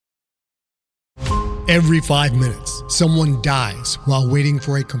Every 5 minutes, someone dies while waiting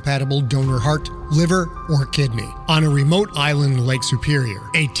for a compatible donor heart, liver, or kidney. On a remote island in Lake Superior,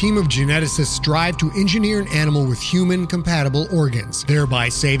 a team of geneticists strive to engineer an animal with human-compatible organs, thereby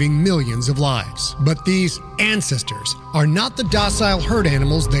saving millions of lives. But these ancestors are not the docile herd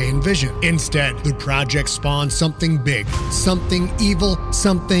animals they envision. Instead, the project spawns something big, something evil,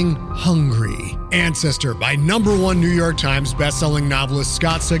 something hungry. Ancestor by #1 New York Times bestselling novelist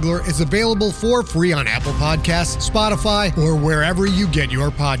Scott Sigler is available for free on Apple Podcasts, Spotify, or wherever you get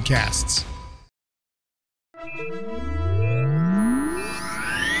your podcasts.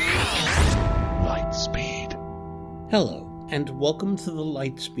 Lightspeed. Hello, and welcome to the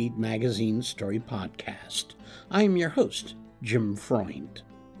Lightspeed Magazine Story Podcast. I am your host, Jim Freund.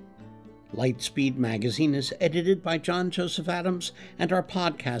 Lightspeed Magazine is edited by John Joseph Adams, and our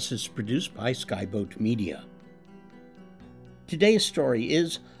podcast is produced by Skyboat Media. Today's story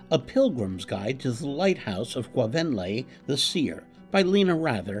is A Pilgrim's Guide to the Lighthouse of Quvenle, the Seer, by Lina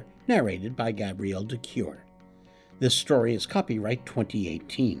Rather, narrated by Gabrielle DeCure. This story is copyright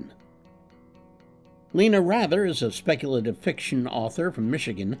 2018. Lina Rather is a speculative fiction author from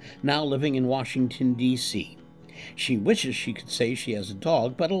Michigan, now living in Washington, D.C. She wishes she could say she has a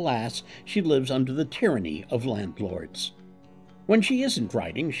dog, but alas, she lives under the tyranny of landlords. When she isn't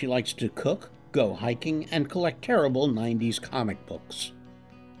writing, she likes to cook, go hiking, and collect terrible 90s comic books.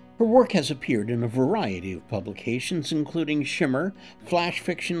 Her work has appeared in a variety of publications, including Shimmer, Flash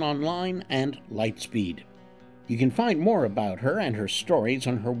Fiction Online, and Lightspeed. You can find more about her and her stories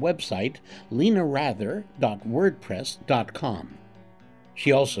on her website, linarather.wordpress.com.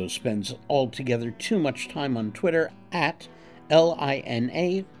 She also spends altogether too much time on Twitter at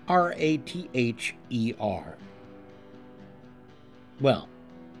LINARATHER. Well,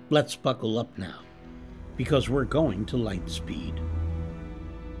 let's buckle up now, because we're going to Lightspeed.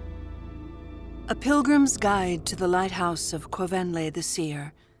 A Pilgrim's Guide to the Lighthouse of Quvenle the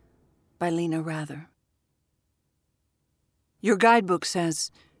Seer by Lina Rather. Your guidebook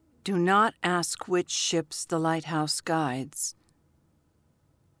says, "Do not ask which ships the lighthouse guides."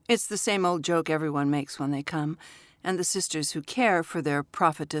 It's the same old joke everyone makes when they come, and the sisters who care for their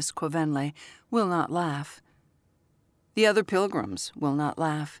prophetess Quvenle will not laugh. The other pilgrims will not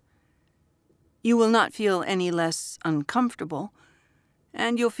laugh. You will not feel any less uncomfortable,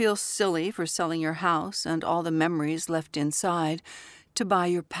 and you'll feel silly for selling your house and all the memories left inside to buy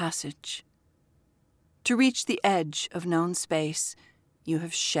your passage. To reach the edge of known space, you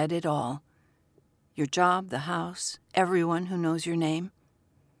have shed it all. Your job, the house, everyone who knows your name.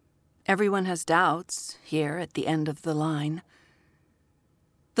 Everyone has doubts here at the end of the line.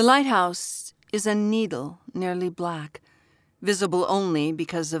 The lighthouse is a needle nearly black, visible only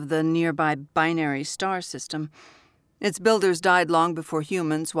because of the nearby binary star system. Its builders died long before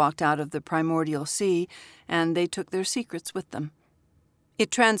humans walked out of the primordial sea, and they took their secrets with them. It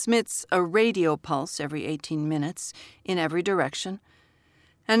transmits a radio pulse every 18 minutes in every direction,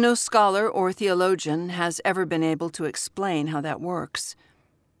 and no scholar or theologian has ever been able to explain how that works.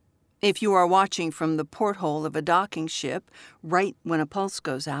 If you are watching from the porthole of a docking ship right when a pulse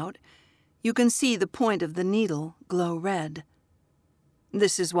goes out, you can see the point of the needle glow red.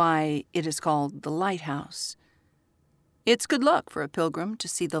 This is why it is called the lighthouse. It's good luck for a pilgrim to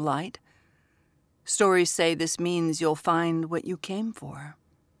see the light. Stories say this means you'll find what you came for.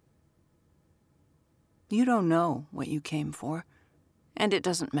 You don't know what you came for, and it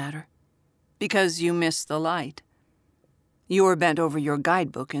doesn't matter, because you missed the light. You're bent over your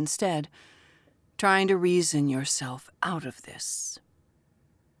guidebook instead, trying to reason yourself out of this.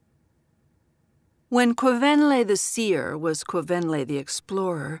 When Quvenle the Seer was Quvenle the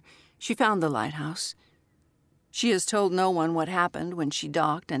Explorer, she found the lighthouse. She has told no one what happened when she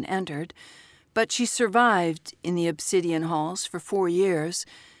docked and entered, but she survived in the obsidian halls for 4 years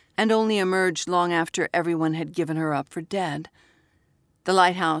and only emerged long after everyone had given her up for dead. The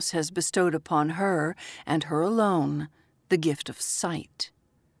lighthouse has bestowed upon her, and her alone, the gift of sight.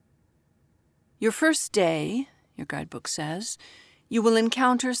 Your first day, your guidebook says, you will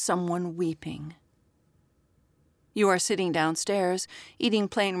encounter someone weeping. You are sitting downstairs, eating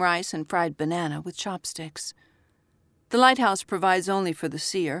plain rice and fried banana with chopsticks. The lighthouse provides only for the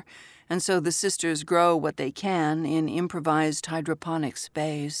seer, and so the sisters grow what they can in improvised hydroponics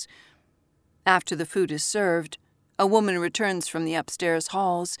bays. After the food is served, a woman returns from the upstairs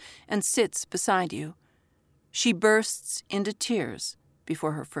halls and sits beside you. She bursts into tears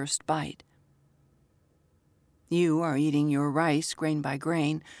before her first bite. You are eating your rice grain by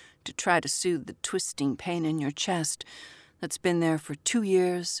grain to try to soothe the twisting pain in your chest that's been there for 2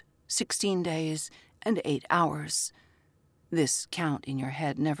 years, 16 days, and 8 hours. This count in your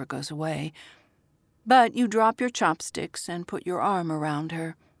head never goes away. But you drop your chopsticks and put your arm around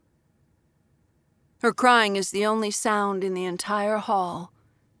her. Her crying is the only sound in the entire hall,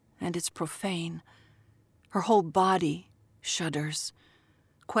 and it's profane. Her whole body shudders,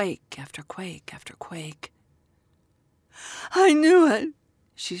 quake after quake after quake. "I knew it,"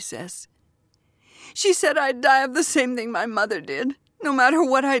 she says. "She said I'd die of the same thing my mother did, no matter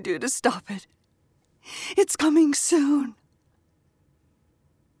what I do to stop it. It's coming soon."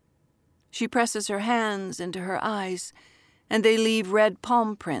 She presses her hands into her eyes, and they leave red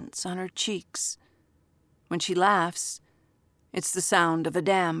palm prints on her cheeks. When she laughs, it's the sound of a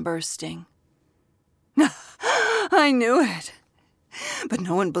dam bursting. "I knew it, but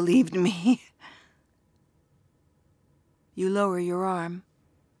no one believed me." You lower your arm.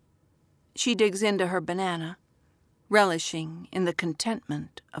 She digs into her banana, relishing in the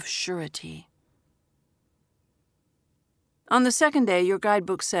contentment of surety. On the second day, your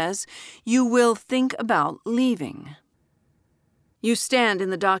guidebook says, you will think about leaving. You stand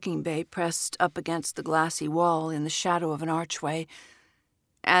in the docking bay, pressed up against the glassy wall in the shadow of an archway,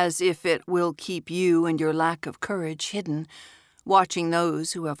 as if it will keep you and your lack of courage hidden, watching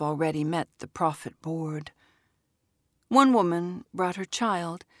those who have already met the prophet board. One woman brought her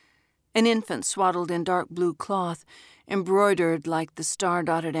child, an infant swaddled in dark blue cloth, embroidered like the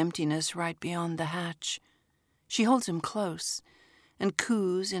star-dotted emptiness right beyond the hatch. She holds him close and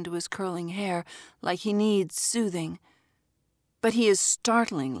coos into his curling hair like he needs soothing, but he is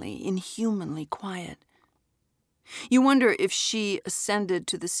startlingly, inhumanly quiet. You wonder if she ascended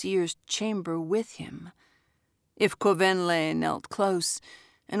to the seer's chamber with him, if Quvenle knelt close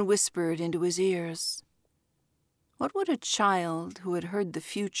and whispered into his ears. What would a child who had heard the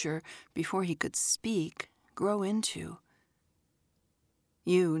future before he could speak grow into?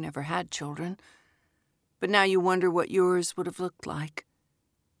 You never had children, but now you wonder what yours would have looked like,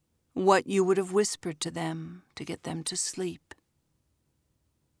 what you would have whispered to them to get them to sleep.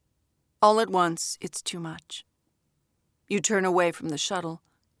 All at once, it's too much. You turn away from the shuttle.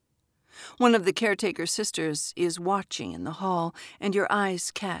 One of the caretaker sisters is watching in the hall, and your eyes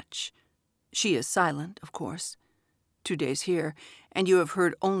catch. She is silent, of course. 2 days here, and you have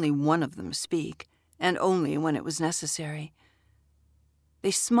heard only one of them speak, and only when it was necessary.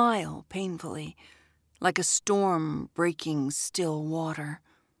 They smile painfully, like a storm breaking still water.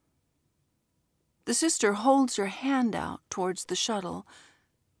 The sister holds her hand out towards the shuttle,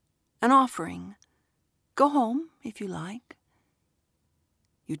 an offering. Go home, if you like.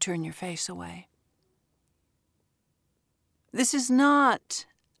 You turn your face away. This is not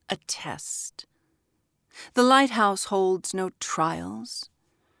a test. The lighthouse holds no trials.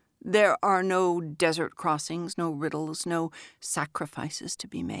 There are no desert crossings, no riddles, no sacrifices to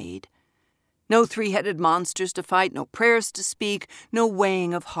be made. No 3-headed monsters to fight, no prayers to speak, no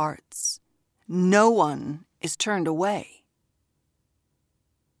weighing of hearts. No one is turned away.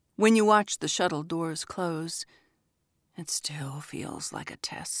 When you watch the shuttle doors close, it still feels like a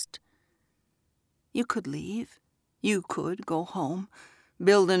test. You could leave. You could go home,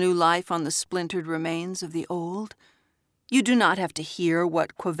 build a new life on the splintered remains of the old. You do not have to hear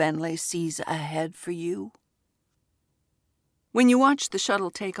what Quvenle sees ahead for you. When you watch the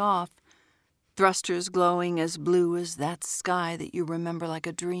shuttle take off, thrusters glowing as blue as that sky that you remember like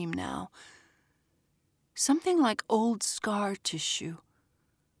a dream now, something like old scar tissue,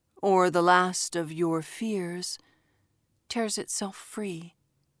 or the last of your fears, tears itself free.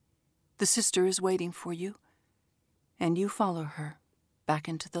 The sister is waiting for you, and you follow her back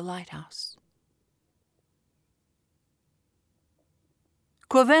into the lighthouse.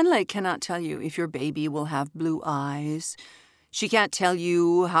 Quvenle cannot tell you if your baby will have blue eyes. She can't tell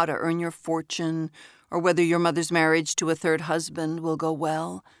you how to earn your fortune or whether your mother's marriage to a third husband will go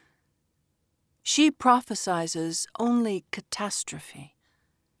well. She prophesizes only catastrophe,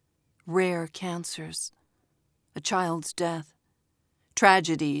 rare cancers, a child's death,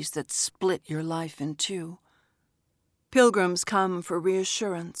 tragedies that split your life in two. Pilgrims come for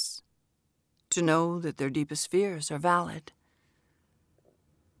reassurance, to know that their deepest fears are valid.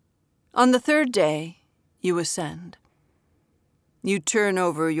 On the third day, you ascend. You turn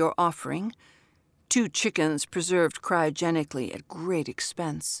over your offering, 2 chickens preserved cryogenically at great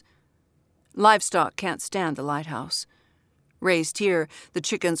expense. Livestock can't stand the lighthouse. Raised here, the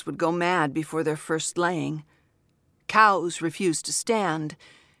chickens would go mad before their first laying. Cows refuse to stand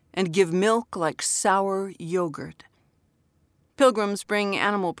and give milk like sour yogurt. Pilgrims bring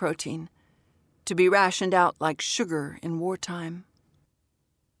animal protein, to be rationed out like sugar in wartime.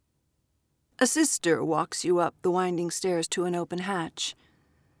 A sister walks you up the winding stairs to an open hatch.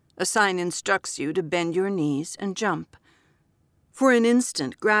 A sign instructs you to bend your knees and jump. For an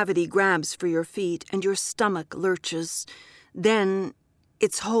instant, gravity grabs for your feet and your stomach lurches. Then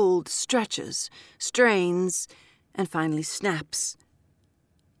its hold stretches, strains, and finally snaps.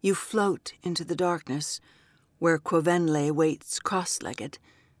 You float into the darkness, where Quvenle waits cross-legged,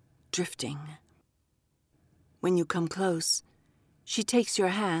 drifting. When you come close, she takes your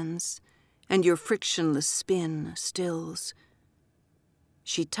hands, and your frictionless spin stills.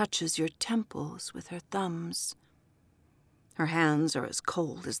 She touches your temples with her thumbs. Her hands are as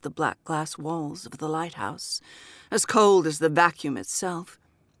cold as the black glass walls of the lighthouse, as cold as the vacuum itself.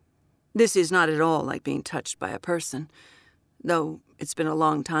 This is not at all like being touched by a person, though it's been a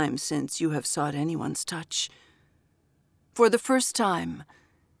long time since you have sought anyone's touch. For the first time,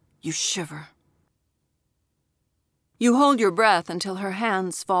 you shiver. You hold your breath until her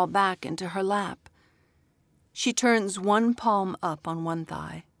hands fall back into her lap. She turns one palm up on one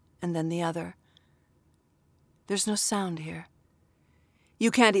thigh, and then the other. There's no sound here. You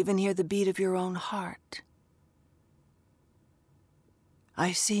can't even hear the beat of your own heart.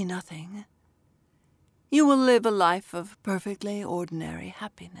 I see nothing. You will live a life of perfectly ordinary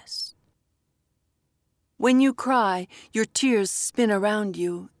happiness. When you cry, your tears spin around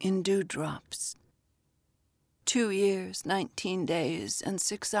you in dewdrops. 2 years, 19 days, and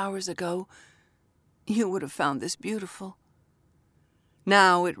 6 hours ago, you would have found this beautiful.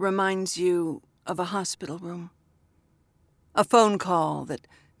 Now it reminds you of a hospital room. A phone call that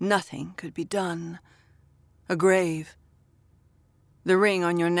nothing could be done. A grave. The ring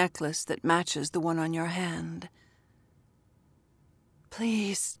on your necklace that matches the one on your hand.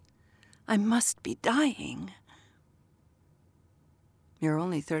 Please, I must be dying. You're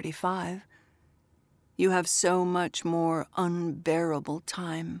only 35. You have so much more unbearable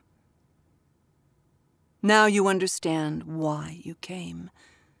time. Now you understand why you came.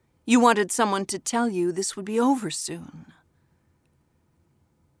 You wanted someone to tell you this would be over soon.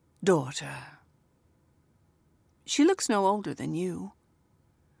 Daughter. She looks no older than you.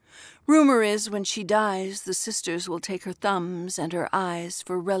 Rumor is when she dies, the sisters will take her thumbs and her eyes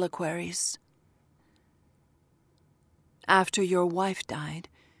for reliquaries. After your wife died,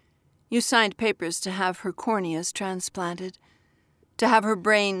 you signed papers to have her corneas transplanted, to have her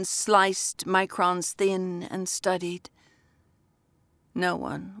brain sliced microns thin and studied. No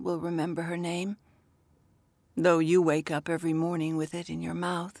one will remember her name, though you wake up every morning with it in your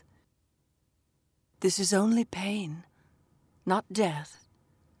mouth. This is only pain, not death.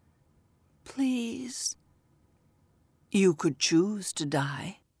 Please. You could choose to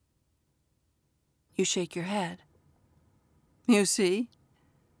die. You shake your head. You see?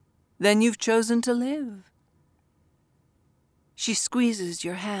 Then you've chosen to live. She squeezes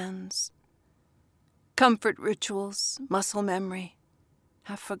your hands. Comfort rituals, muscle memory,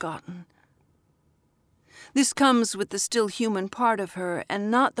 have forgotten. This comes with the still human part of her,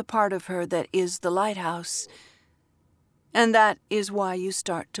 and not the part of her that is the lighthouse. And that is why you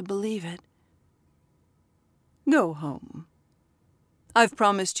start to believe it. Go home. I've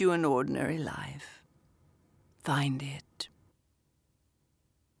promised you an ordinary life. Find it.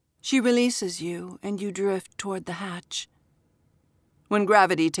 She releases you, and you drift toward the hatch. When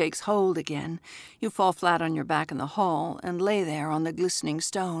gravity takes hold again, you fall flat on your back in the hall and lay there on the glistening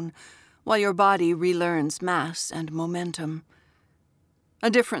stone, while your body relearns mass and momentum. A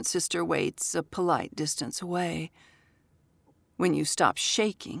different sister waits a polite distance away. When you stop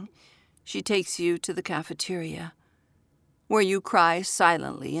shaking, she takes you to the cafeteria, where you cry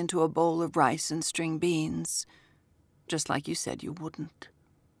silently into a bowl of rice and string beans, just like you said you wouldn't.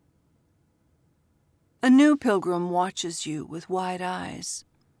 A new pilgrim watches you with wide eyes.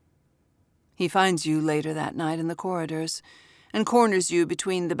 He finds you later that night in the corridors and corners you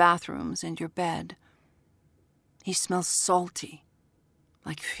between the bathrooms and your bed. He smells salty,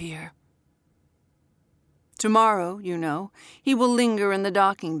 like fear. Tomorrow, you know, he will linger in the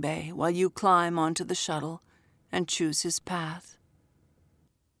docking bay while you climb onto the shuttle and choose his path.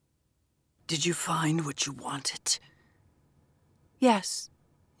 Did you find what you wanted? Yes,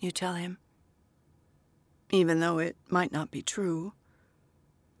 you tell him. Even though it might not be true.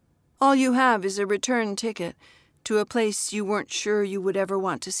 All you have is a return ticket to a place you weren't sure you would ever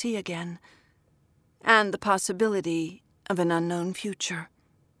want to see again, and the possibility of an unknown future.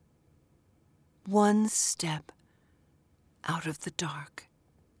 One step out of the dark.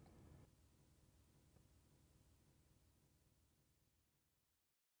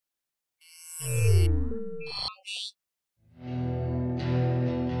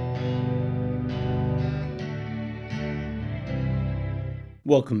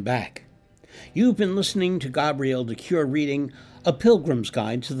 Welcome back. You've been listening to Gabrielle de Cure reading A Pilgrim's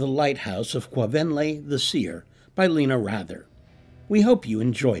Guide to the Lighthouse of Quvenle, the Seer by Lina. We hope you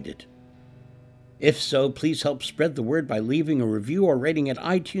enjoyed it. If so, please help spread the word by leaving a review or rating at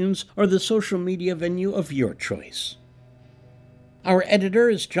iTunes or the social media venue of your choice. Our editor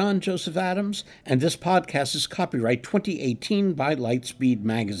is John Joseph Adams, and this podcast is copyright 2018 by Lightspeed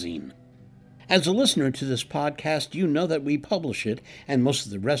Magazine. As a listener to this podcast, you know that we publish it and most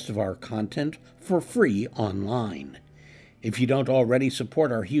of the rest of our content for free online. If you don't already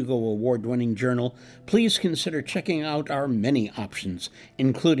support our Hugo Award-winning journal, please consider checking out our many options,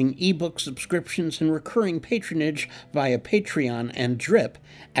 including ebook subscriptions and recurring patronage via Patreon and Drip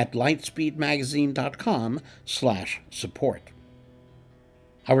at lightspeedmagazine.com/support.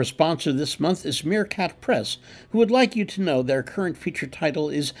 Our sponsor this month is Meerkat Press, who would like you to know their current feature title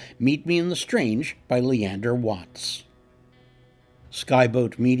is Meet Me in the Strange by Leander Watts.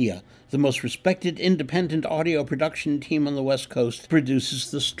 Skyboat Media, the most respected independent audio production team on the West Coast,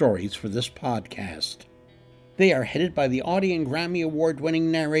 produces the stories for this podcast. They are headed by the Audie and Grammy Award-winning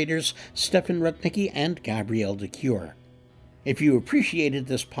narrators Stefan Rudnicki and Gabrielle DeCure. If you appreciated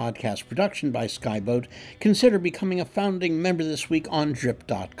this podcast production by Skyboat, consider becoming a founding member this week on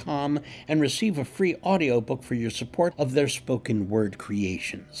drip.com and receive a free audiobook for your support of their spoken word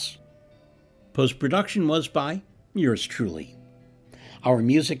creations. Post-production was by yours truly. Our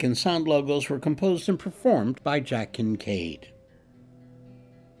music and sound logos were composed and performed by Jack Kincaid.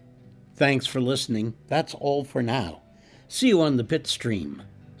 Thanks for listening. That's all for now. See you on the Bitstream.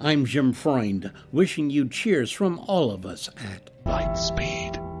 I'm Jim Freund, wishing you cheers from all of us at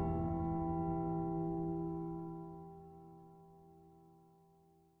Lightspeed.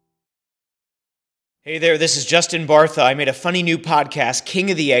 Hey there, this is Justin Bartha. I made a funny new podcast,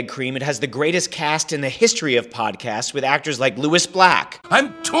 King of the Egg Cream. It has the greatest cast in the history of podcasts with actors like Louis Black.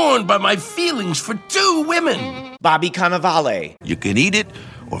 I'm torn by my feelings for two women. Bobby Cannavale. You can eat it,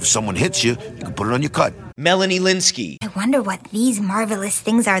 or if someone hits you, you can put it on your cut. Melanie Linsky. I wonder what these marvelous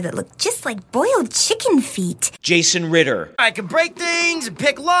things are that look just like boiled chicken feet. Jason Ritter. I can break things and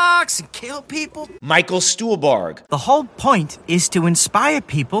pick locks and kill people. Michael Stuhlbarg. The whole point is to inspire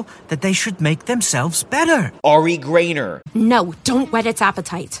people that they should make themselves better. Ari Grainer. No, don't whet its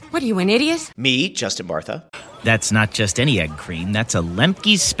appetite. What are you, an idiot? Me, Justin Bartha. That's not just any egg cream, that's a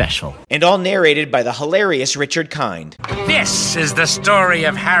Lemke's special. And all narrated by the hilarious Richard Kind. This is the story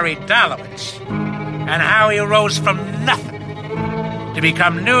of Harry Dalowitz and how he rose from nothing to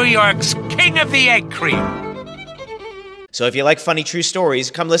become New York's King of the Egg Cream. So if you like funny true stories,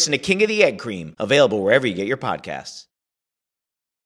 come listen to King of the Egg Cream, available wherever you get your podcasts.